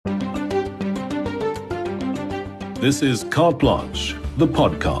This is Carte Blanche, the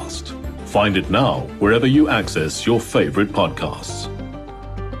podcast. Find it now wherever you access your favorite podcasts.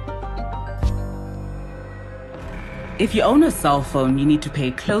 If you own a cell phone, you need to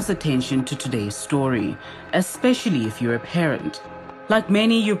pay close attention to today's story, especially if you're a parent. Like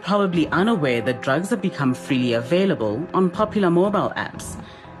many, you're probably unaware that drugs have become freely available on popular mobile apps.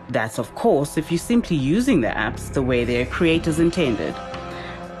 That's, of course, if you're simply using the apps the way their creators intended.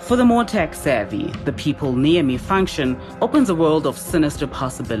 For the more tech-savvy, the People Near Me function opens a world of sinister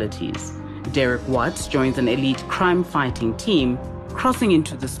possibilities. Derek Watts joins an elite crime-fighting team, crossing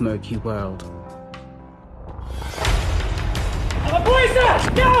into this murky world.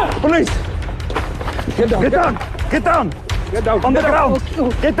 Police! Get down! Get down! Get down! Get down! On the ground!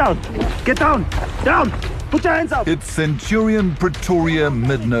 Get down! Get down! Down! Put your hands up! It's Centurion, Pretoria,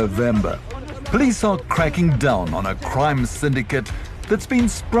 mid-November. Police are cracking down on a crime syndicate that's been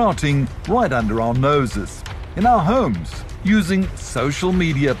sprouting right under our noses, in our homes, using social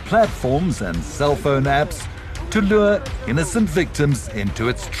media platforms and cell phone apps to lure innocent victims into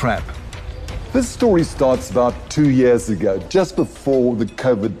its trap. This story starts about 2 years ago, just before the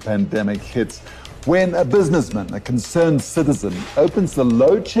COVID pandemic hit, when a businessman, a concerned citizen, opens the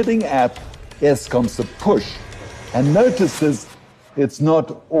load-shedding app Eskom se Push and notices it's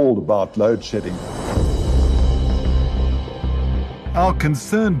not all about load shedding. Our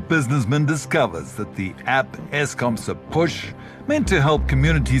concerned businessman discovers that the app Eskom se Push, meant to help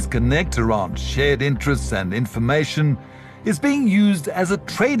communities connect around shared interests and information, is being used as a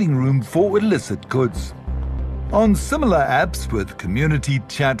trading room for illicit goods. On similar apps with community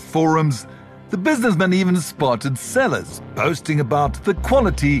chat forums, the businessman even spotted sellers boasting about the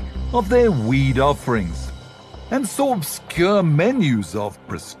quality of their weed offerings, and saw obscure menus of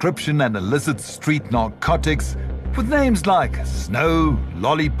prescription and illicit street narcotics with names like snow,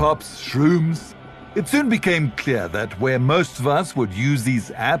 lollipops, shrooms. It soon became clear that where most of us would use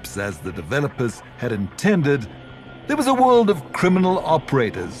these apps as the developers had intended, there was a world of criminal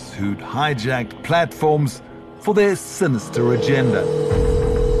operators who'd hijacked platforms for their sinister agenda.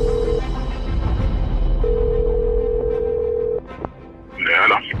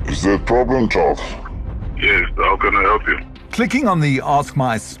 Is there a problem, Charles? Yes, how can I help you? Clicking on the Ask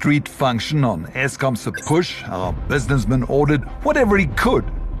My Street function on Eskom se Push, our businessman ordered whatever he could: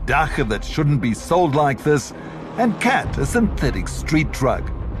 dagga that shouldn't be sold like this, and cat, a synthetic street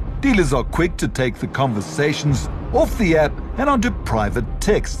drug. Dealers are quick to take the conversations off the app and onto private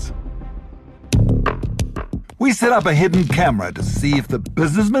texts. We set up a hidden camera to see if the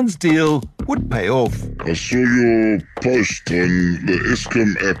businessman's deal would pay off. I saw your post on the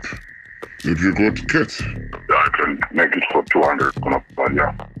Eskom app. Have you got cat? Yeah, I can make it for 200.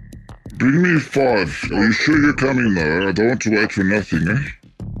 Yeah. Bring me 5. Are you sure you're coming now? I don't want to wait for nothing,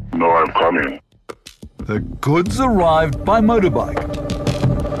 eh? No, I'm coming. The goods arrived by motorbike.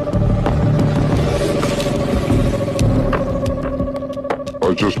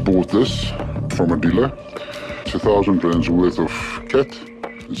 I just bought this from a dealer. It's 1,000 rands worth of cat.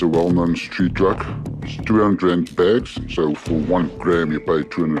 It's a well-known street drug. It's 200 rand bags, so for 1 gram you pay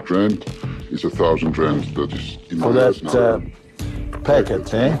 200 rand. It's 1,000 rand that is in For the that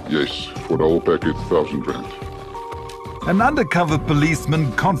packet, eh? Yes, for the whole packet, 1,000 rand. An undercover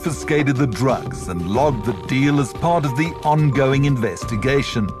policeman confiscated the drugs and logged the deal as part of the ongoing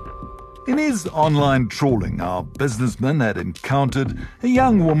investigation. In his online trawling, our businessman had encountered a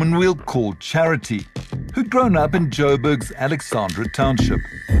young woman we'll call Charity, who'd grown up in Joburg's Alexandra Township.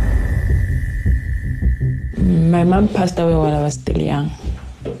 My mom passed away while I was still young.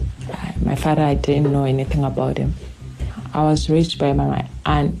 My father, I didn't know anything about him. I was raised by my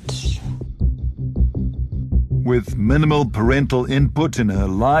aunt. With minimal parental input in her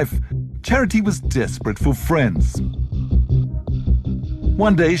life, Charity was desperate for friends.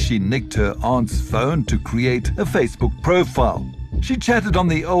 One day she nicked her aunt's phone to create a Facebook profile. She chatted on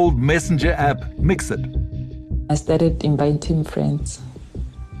the old messenger app Mxit. I started inviting friends.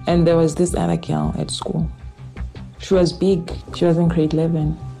 And there was this other girl at school. She was big. She was in grade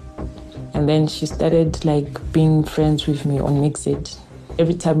 11. And then she started being friends with me on Mxit.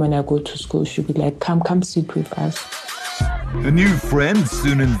 Every time when I go to school, she'd be like, come sit with us. A new friend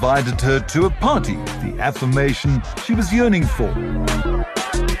soon invited her to a party, the affirmation she was yearning for.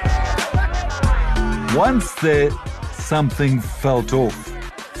 Once there, something felt off.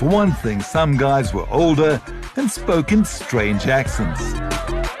 For one thing, some guys were older and spoke in strange accents.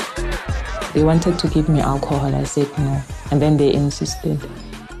 They wanted to give me alcohol. I said no. And then they insisted.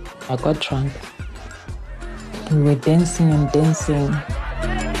 I got drunk. We were dancing and dancing.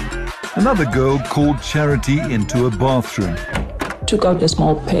 Another girl called Charity into a bathroom. Took out a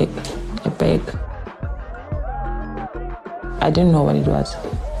small bag. I didn't know what it was.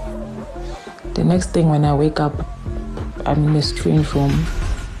 The next thing when I wake up, I'm in a strange room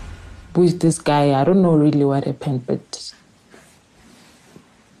with this guy. I don't know really what happened, but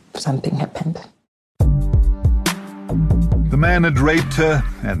something happened. The man had raped her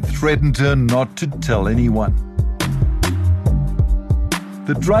and threatened her not to tell anyone.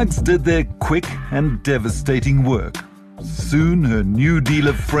 The drugs did their quick and devastating work. Soon her new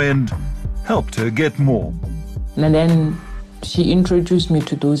dealer friend helped her get more. And then she introduced me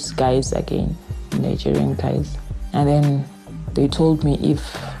to those guys again, Nigerian guys. And then they told me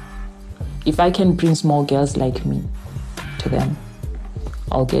if I can bring small girls like me to them,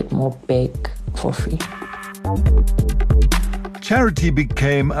 I'll get more back for free. Charity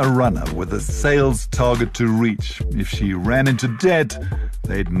became a runner with a sales target to reach. If she ran into debt,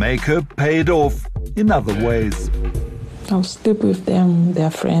 they'd make her pay it off in other ways. I'll sleep with them, their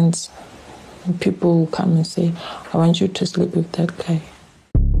friends. And people will come and say, I want you to sleep with that guy.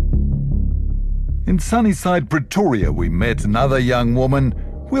 In Sunnyside, Pretoria, we met another young woman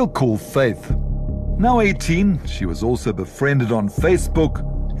we'll call Faith. Now 18, she was also befriended on Facebook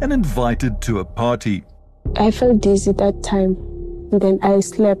and invited to a party. I felt dizzy that time, and then I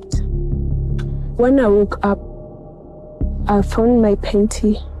slept. When I woke up, I found my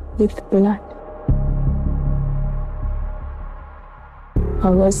panty with blood. I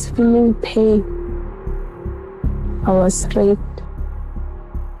was feeling pain. I was raped.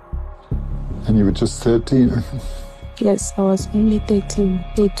 And you were just 13? Yes, I was only 13.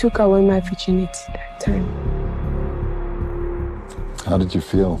 They took away my virginity that time. How did you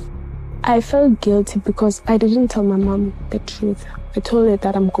feel? I felt guilty because I didn't tell my mom the truth. I told her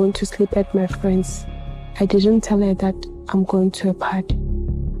that I'm going to sleep at my friend's. I didn't tell her that I'm going to a party.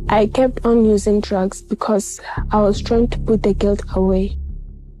 I kept on using drugs because I was trying to put the guilt away.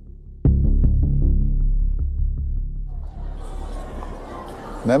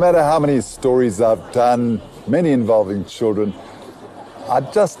 No matter how many stories I've done, many involving children, I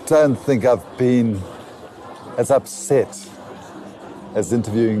just don't think I've been as upset as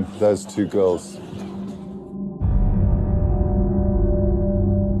interviewing those two girls.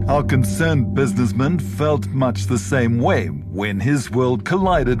 Our concerned businessman felt much the same way when his world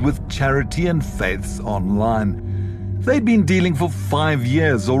collided with Charity and Faith's online. They'd been dealing for 5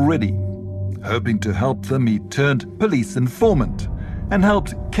 years already. Hoping to help them, he turned police informant and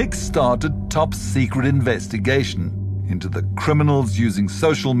helped kickstart a top-secret investigation into the criminals using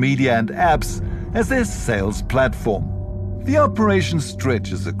social media and apps as their sales platform. The operation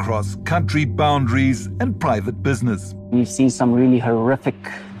stretches across country boundaries and private business. We've seen some really horrific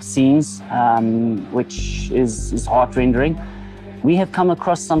scenes, which is heart-rendering. We have come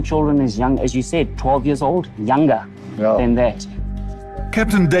across some children as young, as you said, 12 years old, younger than that.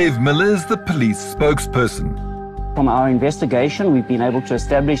 Captain Dave Miller is the police spokesperson. From our investigation, we've been able to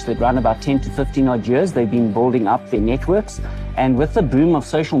establish that around about 10 to 15 odd years, they've been building up their networks. And with the boom of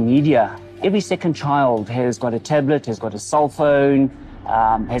social media, every second child has got a tablet, has got a cell phone,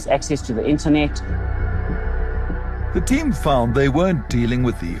 has access to the internet. The team found they weren't dealing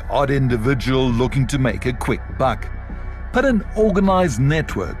with the odd individual looking to make a quick buck, but an organized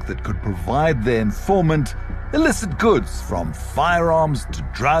network that could provide their informant illicit goods from firearms to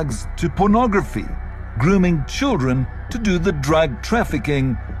drugs to pornography, grooming children to do the drug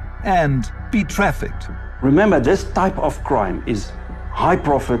trafficking and be trafficked. Remember, this type of crime is high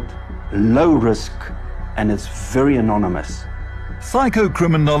profit, low risk, and it's very anonymous.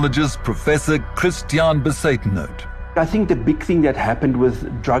 Psychocriminologist Professor Christian Besaitenoot. I think the big thing that happened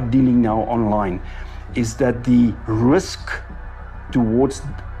with drug dealing now online is that the risk towards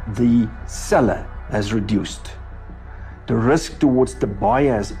the seller has reduced. The risk towards the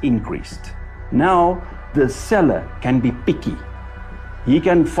buyer has increased. Now, the seller can be picky. He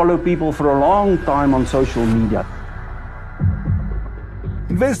can follow people for a long time on social media.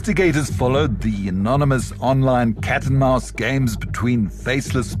 Investigators followed the anonymous online cat-and-mouse games between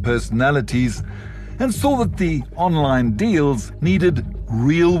faceless personalities and saw that the online deals needed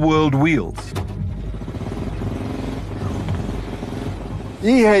real-world wheels.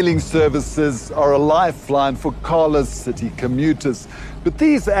 E-hailing services are a lifeline for carless city commuters, but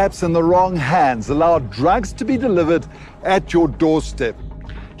these apps in the wrong hands allow drugs to be delivered at your doorstep.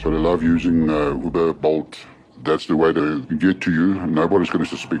 So they love using Uber, Bolt. That's the way they get to you, and nobody's going to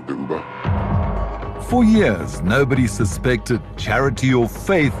suspect the Uber. For years, nobody suspected Charity or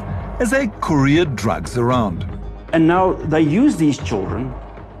Faith as they couriered drugs around. And now they use these children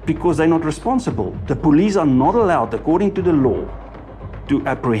because they're not responsible. The police are not allowed, according to the law, to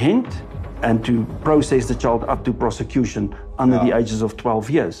apprehend and to process the child up to prosecution under the ages of 12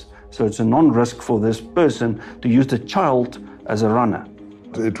 years. So it's a non-risk for this person to use the child as a runner.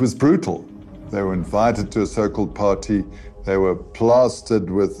 It was brutal. They were invited to a so-called party, they were plastered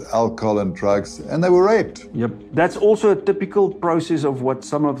with alcohol and drugs, and they were raped. Yep. That's also a typical process of what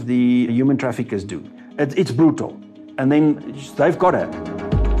some of the human traffickers do. It's brutal. And then they've got it.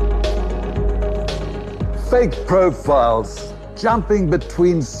 Fake profiles, jumping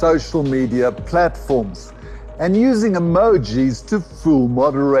between social media platforms, and using emojis to fool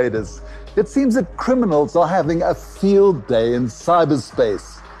moderators. It seems that criminals are having a field day in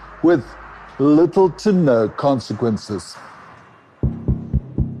cyberspace with little to no consequences.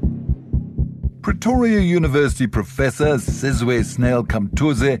 Pretoria University professor Sizwe Snail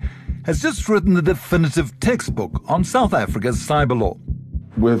Kamtuze has just written the definitive textbook on South Africa's cyber law.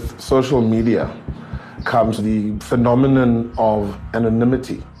 With social media comes the phenomenon of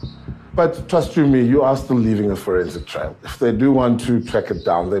anonymity. But trust you me, you are still leaving a forensic trail. If they do want to track it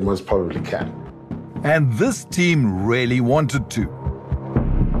down, they most probably can. And this team really wanted to.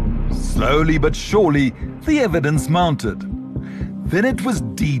 Slowly but surely, the evidence mounted. Then it was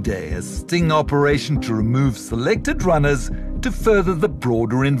D-Day, a sting operation to remove selected runners to further the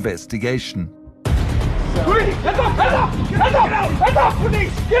broader investigation. Police! Hands up! Hands up! Hands up! Hands up!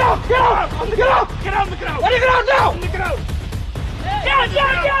 Police! Get out! Get out! Get out! Get out! Get out! Let it get out now! Get out!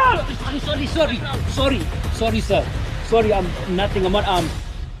 Sorry, sir. Sorry, I'm nothing. I'm not armed.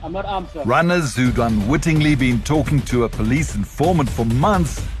 I'm not armed, sir. Runners who'd unwittingly been talking to a police informant for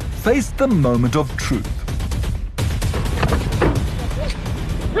months faced the moment of truth.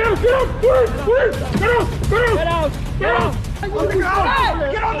 Get out! Get out! Police! Police! Get out! Get out! Get out! On the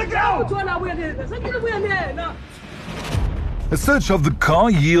ground! Get on the ground! A search of the car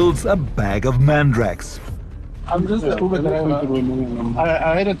yields a bag of mandrax. I'm just an Uber driver.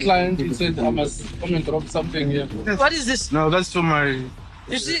 I had a client who said I must come and drop something here. What is this? No, that's for my...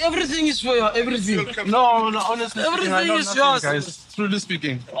 You see, everything is for your everything. No, honestly. Everything is yours. Guys, truly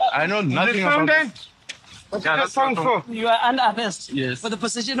speaking. I know nothing about it. What's that song for? You are under arrest. Yes. For the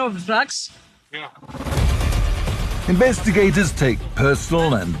possession of drugs. Yeah. Investigators take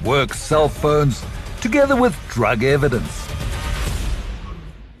personal and work cell phones together with drug evidence.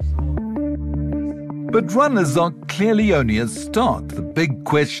 But runners are clearly only a start. The big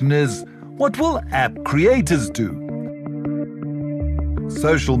question is, what will app creators do?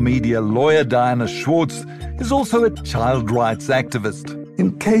 Social media lawyer Diana Schwartz is also a child rights activist.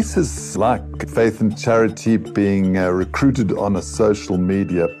 In cases like Faith and Charity being recruited on a social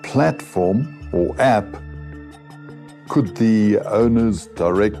media platform or app, could the owners,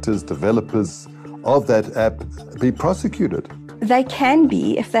 directors, developers of that app be prosecuted? They can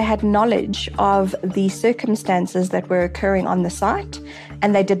be if they had knowledge of the circumstances that were occurring on the site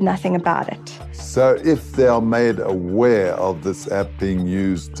and they did nothing about it. So if they are made aware of this app being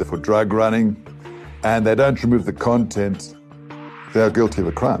used for drug running and they don't remove the content, they are guilty of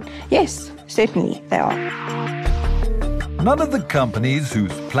a crime? Yes, certainly they are. None of the companies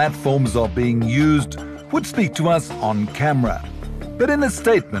whose platforms are being used would speak to us on camera. But in a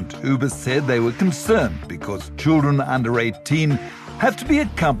statement, Uber said they were concerned because children under 18 have to be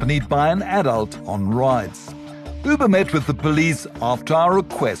accompanied by an adult on rides. Uber met with the police after our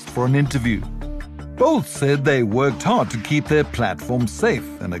request for an interview. Both said they worked hard to keep their platform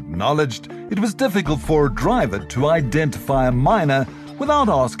safe and acknowledged it was difficult for a driver to identify a minor without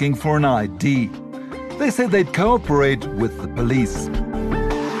asking for an ID. They said they'd cooperate with the police.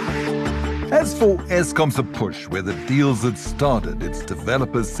 As for Eskom's push, where the deals had started, its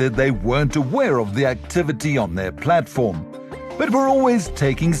developers said they weren't aware of the activity on their platform, but were always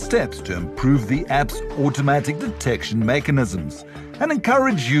taking steps to improve the app's automatic detection mechanisms and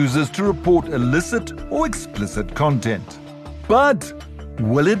encourage users to report illicit or explicit content. But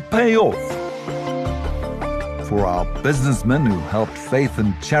will it pay off? For our businessmen who helped Faith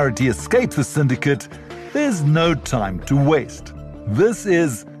and Charity escape the syndicate, there's no time to waste. This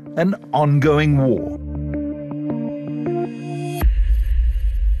is an ongoing war.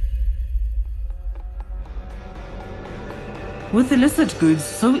 With illicit goods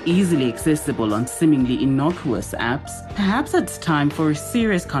so easily accessible on seemingly innocuous apps, perhaps it's time for a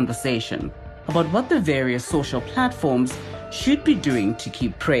serious conversation about what the various social platforms should be doing to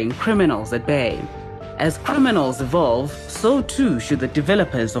keep preying criminals at bay. As criminals evolve, so too should the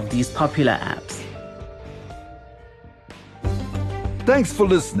developers of these popular apps. Thanks for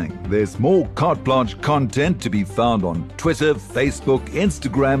listening. There's more Carte Blanche content to be found on Twitter, Facebook,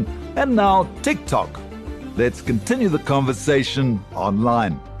 Instagram, and now TikTok. Let's continue the conversation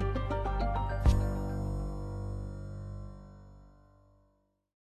online.